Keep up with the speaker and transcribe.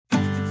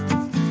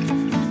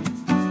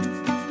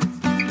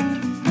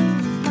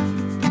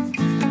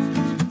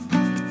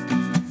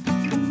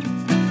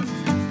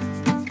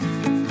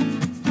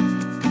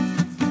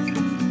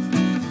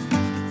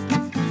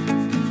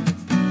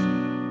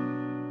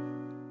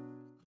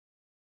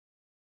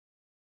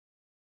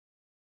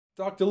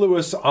Dr.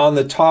 Lewis, on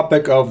the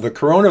topic of the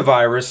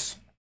coronavirus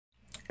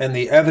and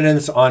the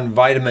evidence on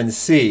vitamin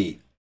C.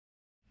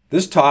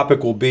 This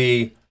topic will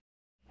be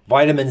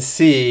vitamin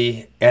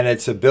C and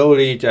its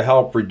ability to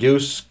help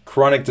reduce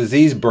chronic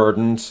disease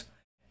burdens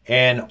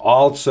and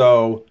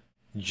also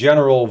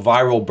general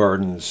viral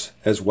burdens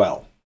as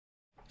well.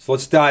 So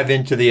let's dive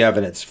into the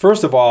evidence.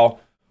 First of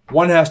all,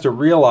 one has to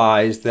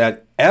realize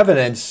that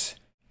evidence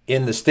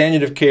in the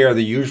standard of care,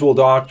 the usual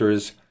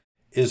doctors,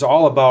 is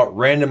all about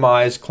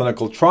randomized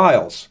clinical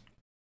trials.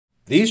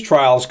 These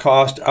trials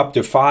cost up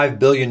to $5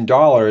 billion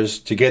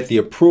to get the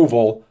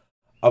approval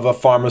of a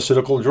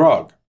pharmaceutical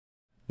drug.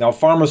 Now,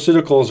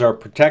 pharmaceuticals are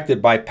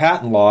protected by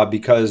patent law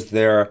because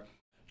they're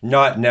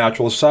not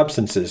natural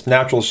substances.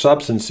 Natural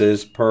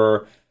substances,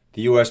 per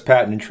the U.S.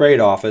 Patent and Trade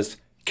Office,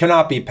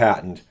 cannot be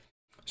patented.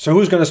 So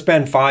who's going to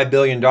spend $5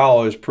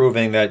 billion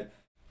proving that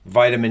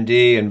vitamin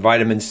D and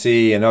vitamin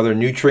C and other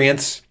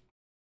nutrients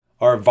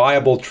are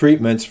viable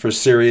treatments for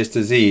serious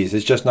disease?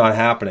 It's just not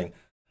happening.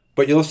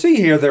 But you'll see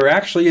here there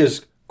actually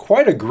is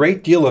quite a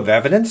great deal of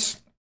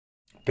evidence,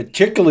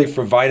 particularly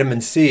for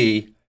vitamin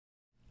C,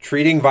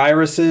 treating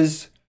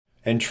viruses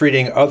and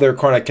treating other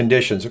chronic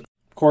conditions. Of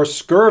course,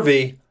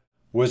 scurvy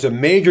was a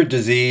major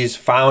disease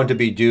found to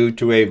be due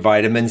to a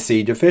vitamin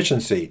C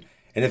deficiency.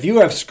 And if you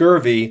have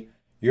scurvy,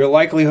 your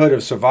likelihood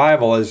of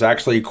survival is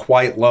actually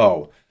quite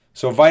low.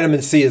 So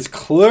vitamin C is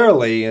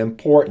clearly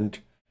important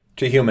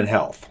to human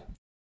health.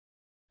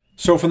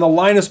 So from the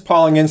Linus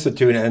Pauling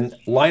Institute, and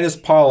Linus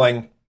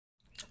Pauling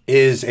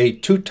is a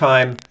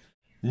two-time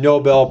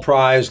Nobel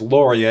Prize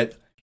laureate,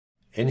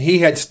 and he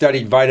had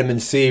studied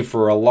vitamin C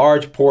for a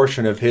large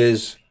portion of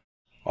his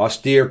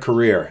austere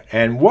career.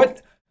 And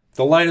what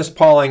the Linus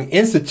Pauling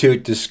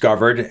Institute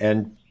discovered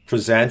and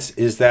presents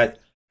is that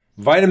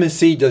vitamin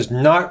C does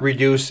not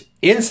reduce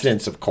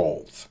incidence of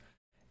colds.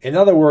 In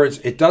other words,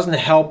 it doesn't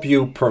help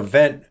you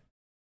prevent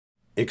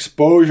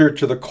exposure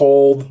to the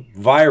cold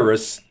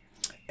virus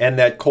and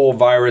that cold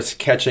virus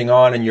catching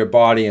on in your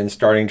body and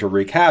starting to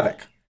wreak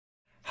havoc.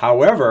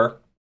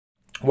 However,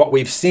 what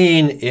we've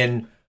seen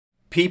in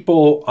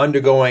people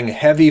undergoing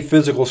heavy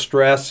physical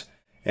stress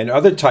and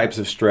other types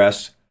of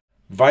stress,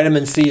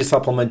 vitamin C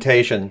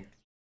supplementation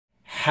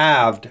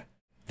halved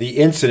the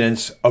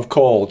incidence of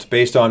colds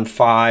based on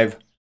 5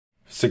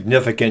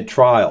 significant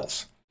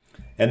trials.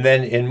 And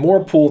then in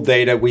more pooled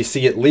data, we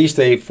see at least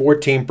a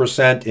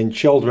 14% in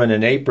children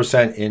and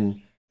 8%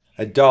 in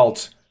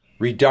adults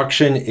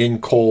reduction in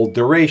cold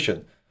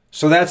duration.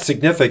 So that's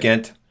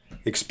significant,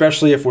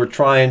 especially if we're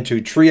trying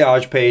to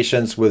triage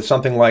patients with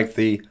something like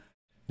the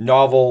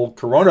novel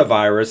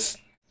coronavirus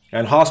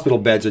and hospital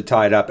beds are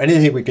tied up.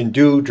 Anything we can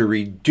do to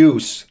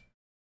reduce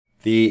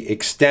the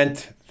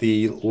extent,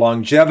 the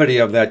longevity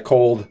of that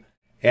cold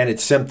and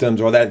its symptoms,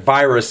 or that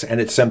virus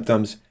and its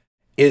symptoms,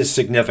 is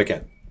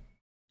significant.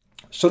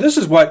 So this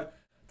is what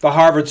the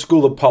Harvard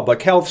School of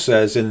Public Health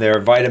says in their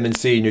vitamin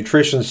C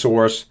nutrition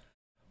source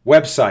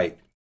website.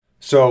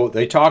 So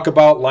they talk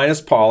about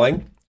Linus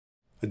Pauling,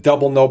 a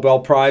double Nobel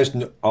Prize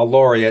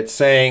laureate,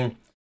 saying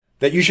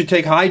that you should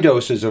take high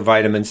doses of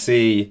vitamin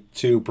C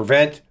to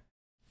prevent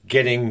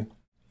getting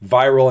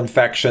viral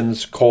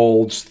infections,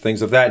 colds,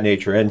 things of that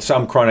nature, and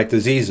some chronic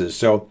diseases.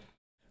 So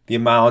the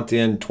amount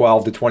in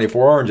 12 to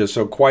 24 oranges,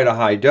 so quite a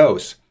high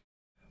dose.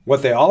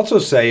 What they also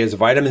say is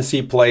vitamin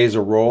C plays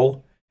a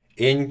role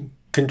in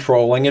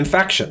controlling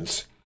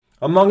infections,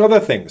 among other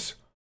things.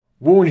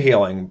 Wound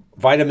healing.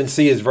 Vitamin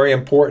C is very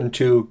important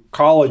to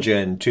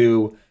collagen,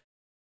 to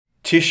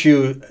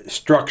tissue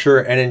structure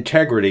and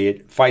integrity.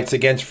 It fights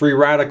against free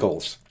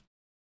radicals.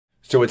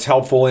 So it's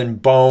helpful in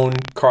bone,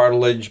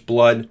 cartilage,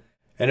 blood,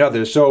 and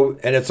others.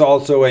 And it's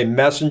also a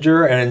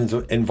messenger and is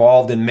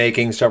involved in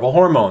making several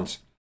hormones.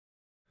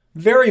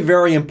 Very,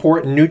 very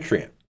important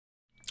nutrient.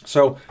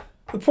 So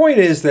the point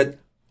is that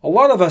a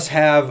lot of us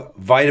have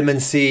vitamin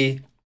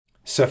C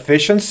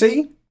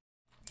sufficiency,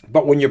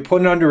 but when you're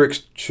put under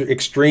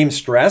extreme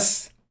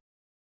stress,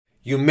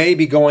 you may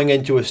be going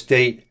into a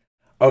state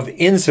of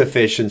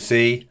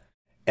insufficiency,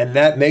 and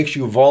that makes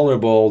you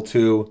vulnerable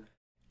to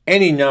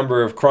any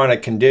number of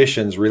chronic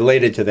conditions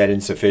related to that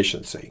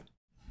insufficiency.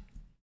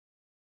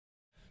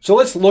 So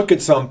let's look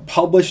at some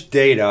published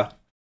data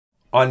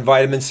on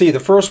vitamin C. The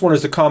first one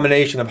is the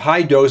combination of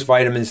high-dose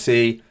vitamin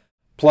C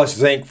plus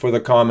zinc for the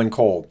common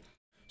cold.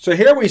 So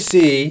here we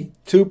see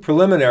 2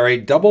 preliminary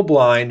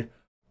double-blind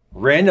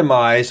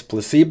randomized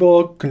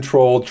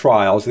placebo-controlled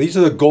trials. These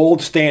are the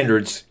gold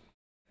standards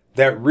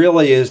that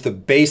really is the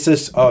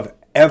basis of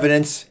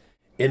evidence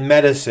in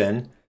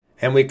medicine.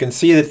 And we can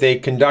see that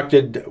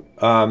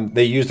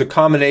they used a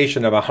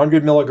combination of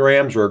 100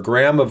 milligrams or a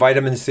gram of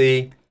vitamin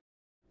C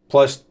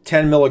plus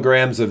 10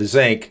 milligrams of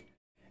zinc.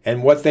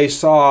 And what they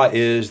saw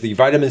is the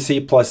vitamin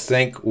C plus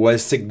zinc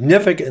was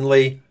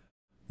significantly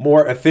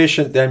more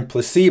efficient than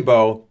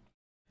placebo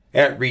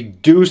at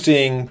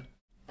reducing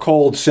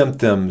cold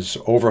symptoms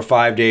over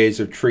 5 days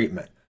of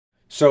treatment.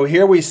 So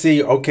here we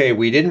see, okay,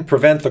 we didn't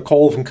prevent the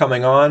cold from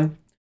coming on,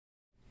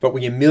 but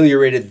we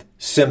ameliorated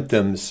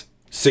symptoms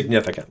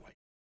significantly.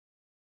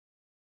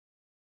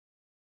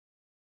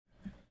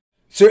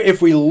 So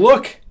if we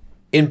look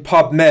in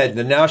PubMed,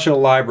 the National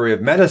Library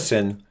of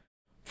Medicine,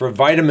 for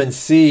vitamin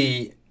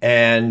C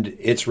and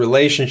its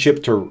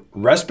relationship to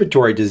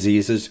respiratory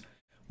diseases,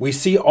 we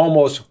see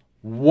almost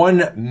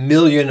 1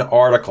 million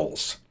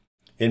articles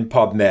in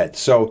PubMed.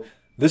 So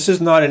this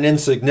is not an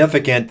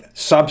insignificant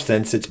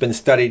substance. It's been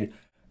studied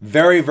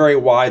very, very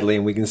widely,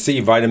 and we can see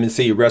vitamin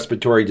C,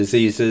 respiratory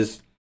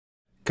diseases,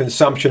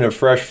 consumption of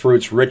fresh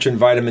fruits rich in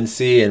vitamin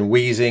C, and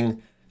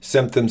wheezing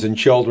symptoms in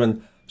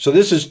children. So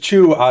this is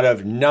 2 out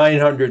of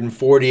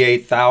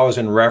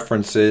 948,000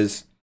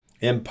 references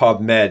in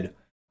PubMed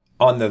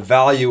on the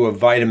value of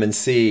vitamin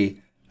C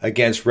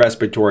against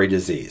respiratory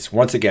disease.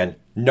 Once again,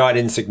 not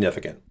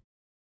insignificant.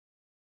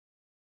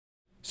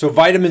 So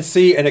vitamin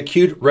C and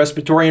acute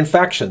respiratory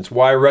infections.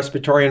 Why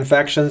respiratory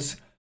infections?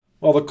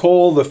 Well, the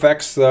cold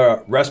affects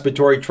the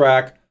respiratory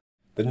tract.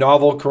 The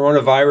novel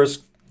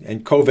coronavirus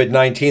and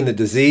COVID-19, the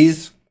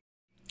disease,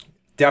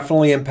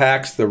 definitely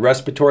impacts the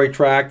respiratory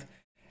tract,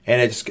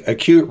 and it's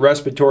acute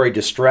respiratory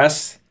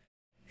distress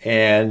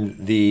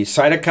and the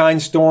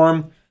cytokine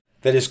storm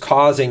that is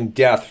causing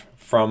death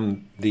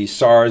from the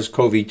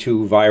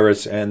SARS-CoV-2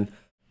 virus and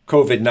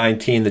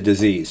COVID-19, the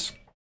disease.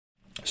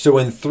 So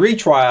in 3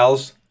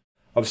 trials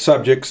of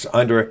subjects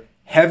under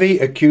heavy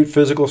acute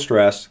physical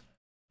stress,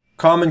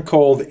 common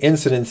cold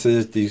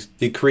incidences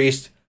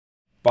decreased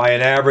by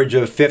an average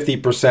of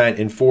 50%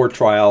 in 4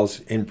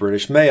 trials in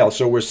British males.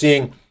 So we're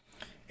seeing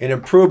an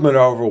improvement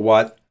over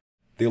what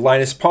the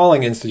Linus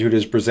Pauling Institute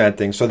is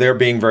presenting, so they're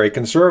being very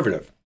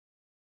conservative.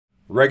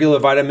 Regular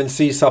vitamin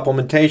C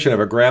supplementation of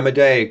 1 gram a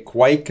day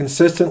quite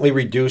consistently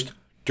reduced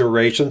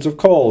durations of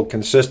cold,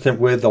 consistent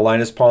with the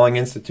Linus Pauling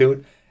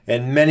Institute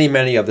and many,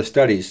 many other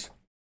studies.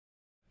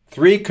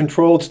 3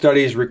 controlled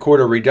studies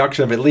record a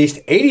reduction of at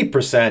least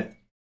 80%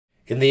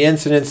 in the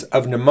incidence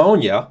of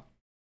pneumonia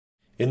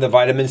in the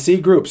vitamin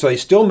C group. So they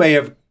still may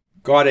have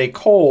got a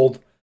cold,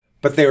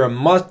 but they are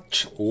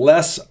much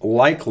less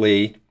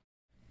likely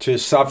to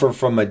suffer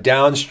from a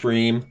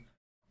downstream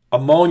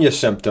ammonia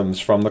symptoms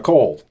from the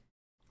cold.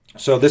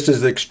 So this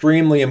is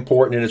extremely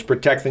important, and it's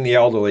protecting the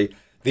elderly.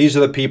 These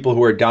are the people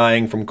who are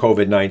dying from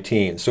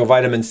COVID-19. So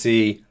vitamin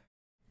C,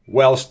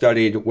 well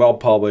studied, well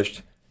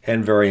published,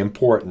 and very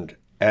important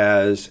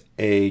as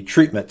a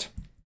treatment.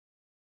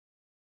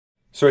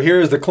 So here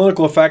is the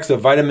clinical effects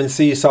of vitamin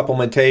C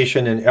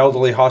supplementation in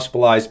elderly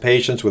hospitalized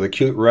patients with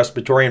acute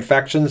respiratory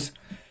infections.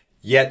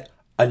 Yet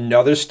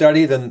another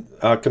study than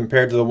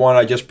compared to the one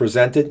I just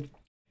presented.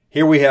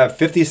 Here we have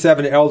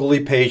 57 elderly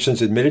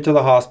patients admitted to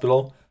the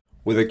hospital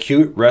with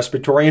acute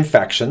respiratory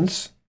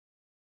infections.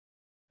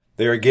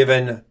 They are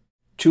given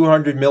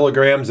 200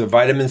 milligrams of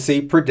vitamin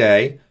C per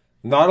day.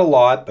 Not a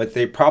lot, but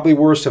they probably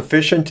were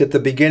sufficient at the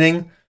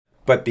beginning.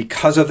 But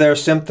because of their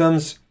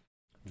symptoms,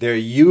 they're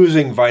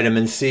using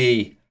vitamin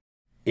C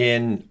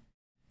in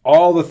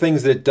all the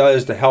things that it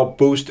does to help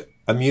boost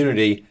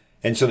immunity,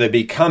 and so they're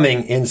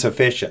becoming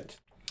insufficient.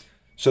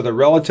 So the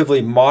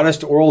relatively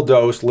modest oral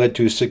dose led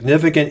to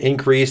significant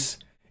increase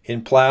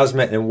in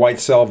plasma and white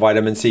cell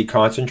vitamin C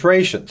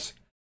concentrations.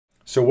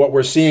 So what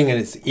we're seeing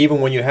is even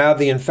when you have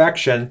the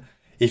infection,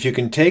 if you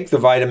can take the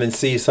vitamin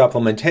C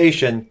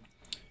supplementation,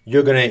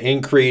 you're going to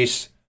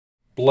increase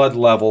blood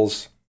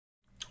levels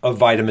of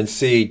vitamin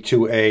C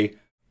to a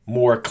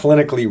more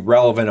clinically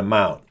relevant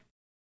amount.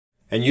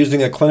 And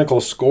using a clinical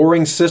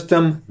scoring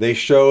system, they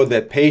show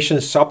that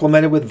patients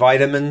supplemented with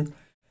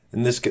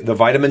the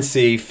vitamin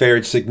C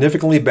fared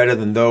significantly better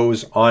than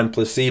those on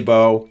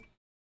placebo.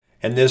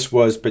 And this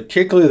was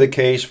particularly the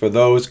case for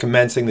those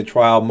commencing the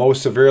trial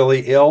most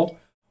severely ill.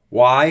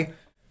 Why?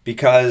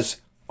 Because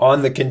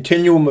on the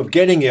continuum of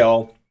getting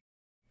ill,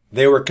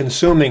 they were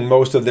consuming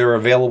most of their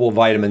available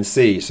vitamin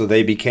C. So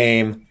they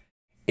became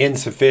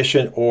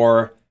insufficient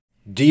or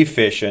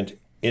deficient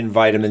in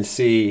vitamin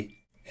C,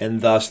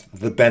 and thus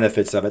the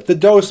benefits of it. The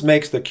dose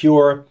makes the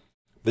cure.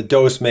 The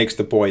dose makes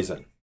the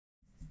poison.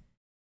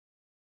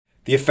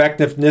 The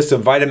effectiveness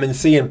of vitamin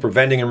C in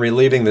preventing and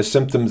relieving the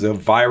symptoms of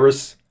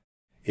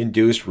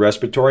virus-induced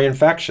respiratory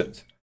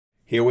infections.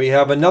 Here we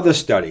have another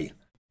study.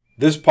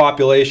 This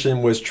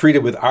population was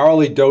treated with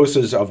hourly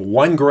doses of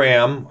 1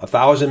 gram,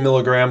 1,000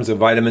 milligrams of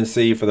vitamin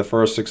C for the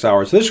first 6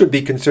 hours. This would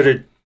be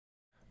considered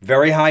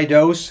very high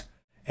dose,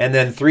 and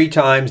then 3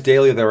 times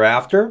daily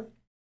thereafter.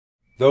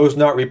 Those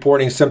not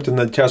reporting symptoms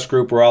in the test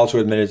group were also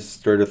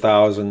administered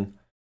 1,000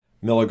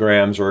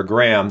 milligrams or 1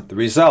 gram. The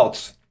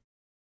results: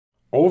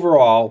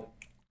 overall,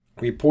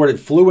 reported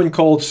flu and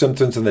cold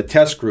symptoms in the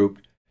test group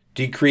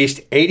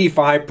decreased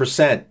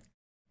 85%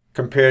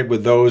 compared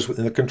with those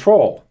in the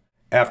control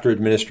after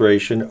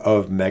administration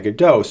of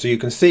megadose. So you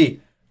can see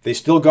they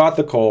still got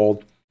the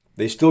cold,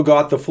 they still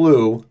got the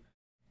flu,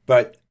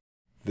 but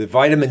the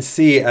vitamin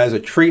C as a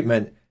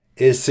treatment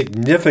is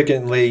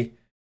significantly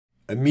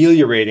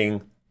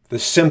ameliorating the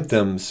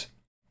symptoms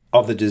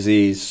of the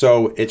disease.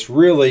 So it's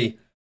really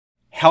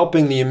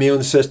helping the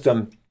immune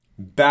system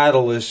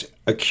battle this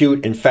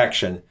acute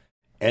infection.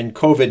 And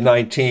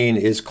COVID-19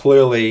 is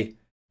clearly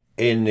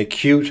an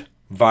acute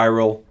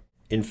viral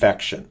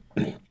infection.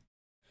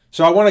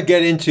 So I want to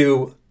get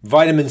into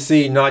vitamin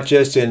C not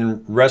just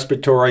in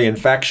respiratory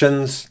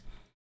infections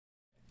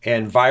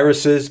and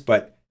viruses,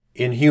 but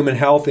in human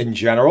health in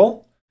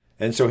general.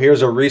 And so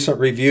here's a recent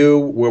review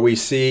where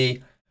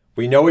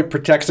we know it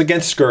protects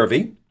against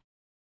scurvy,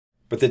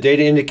 but the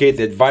data indicate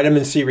that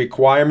vitamin C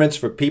requirements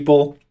for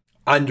people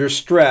under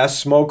stress,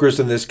 smokers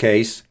in this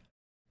case,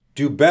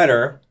 do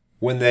better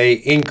when they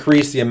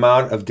increase the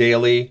amount of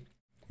daily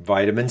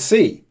vitamin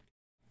C.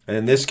 And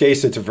in this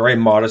case, it's a very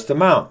modest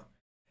amount.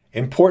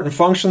 Important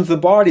functions of the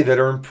body that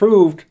are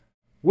improved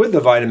with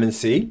the vitamin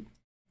C: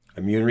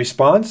 immune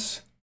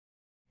response,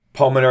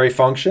 pulmonary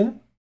function,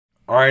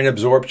 iron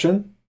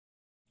absorption,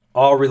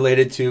 all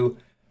related to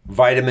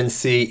vitamin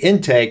C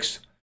intakes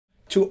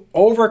to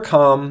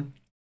overcome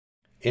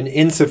an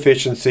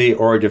insufficiency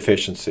or a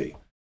deficiency.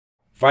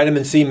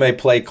 Vitamin C may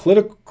play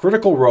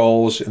critical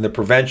roles in the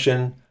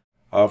prevention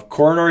of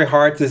coronary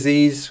heart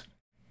disease,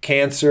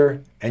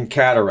 cancer, and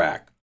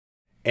cataract.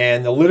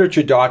 And the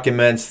literature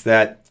documents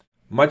that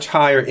much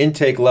higher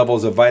intake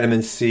levels of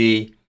vitamin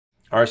C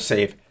are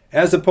safe,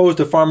 as opposed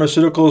to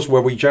pharmaceuticals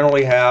where we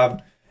generally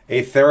have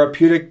a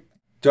therapeutic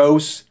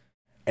dose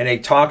and a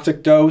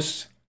toxic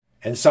dose,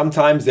 and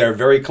sometimes they're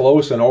very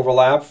close and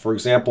overlap, for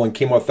example, in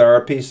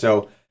chemotherapy.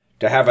 So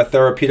to have a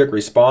therapeutic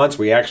response,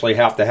 we actually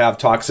have to have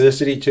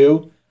toxicity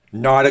too.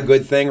 Not a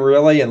good thing,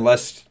 really,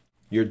 unless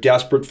you're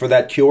desperate for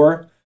that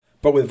cure.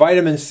 But with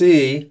vitamin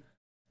C,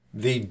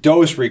 the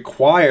dose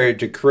required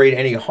to create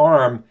any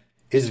harm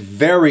is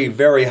very,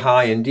 very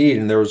high indeed.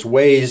 And there's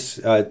ways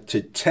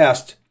to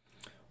test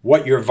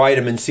what your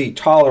vitamin C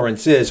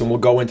tolerance is, and we'll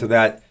go into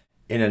that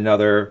in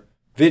another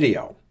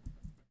video.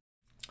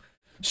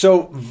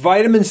 So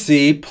vitamin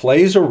C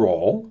plays a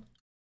role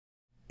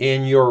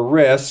in your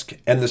risk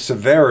and the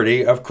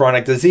severity of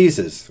chronic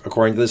diseases,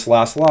 according to this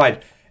last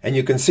slide. And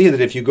you can see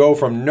that if you go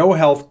from no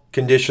health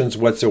conditions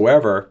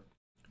whatsoever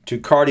to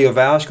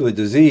cardiovascular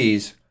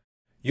disease,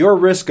 your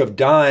risk of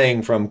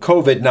dying from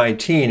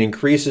COVID-19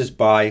 increases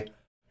by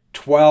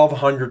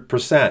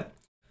 1,200%.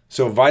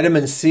 So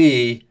vitamin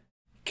C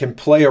can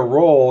play a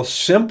role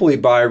simply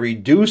by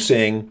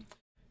reducing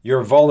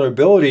your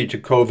vulnerability to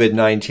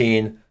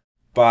COVID-19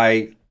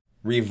 by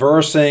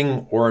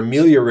reversing or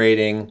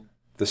ameliorating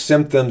the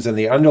symptoms and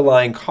the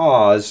underlying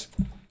cause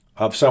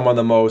of some of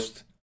the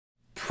most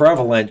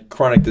prevalent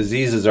chronic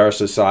diseases our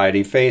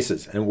society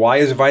faces. And why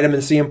is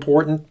vitamin C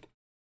important?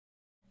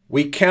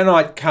 We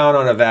cannot count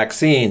on a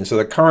vaccine, so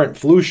the current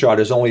flu shot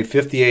is only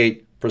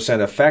 58%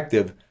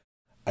 effective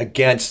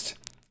against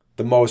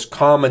the most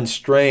common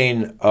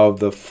strain of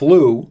the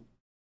flu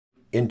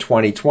in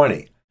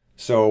 2020.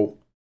 So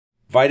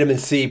vitamin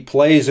C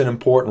plays an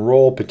important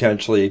role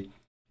potentially,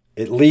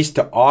 at least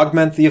to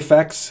augment the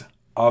effects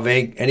of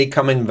any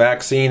coming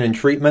vaccine and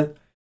treatment,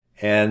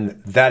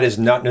 and that is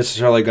not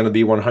necessarily going to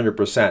be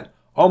 100%.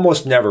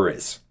 Almost never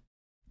is.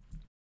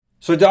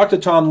 So Dr.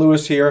 Tom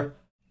Lewis here.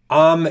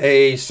 I'm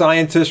a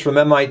scientist from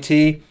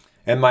MIT,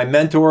 and my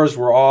mentors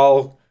were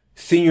all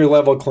senior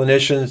level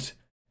clinicians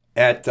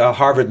at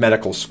Harvard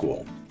Medical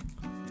School.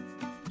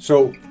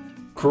 So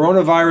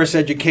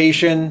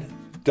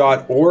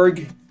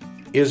coronaviruseducation.org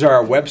is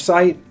our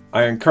website.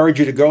 I encourage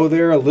you to go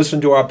there,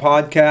 listen to our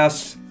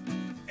podcasts,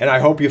 and I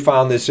hope you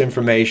found this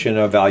information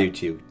of value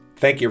to you.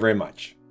 Thank you very much.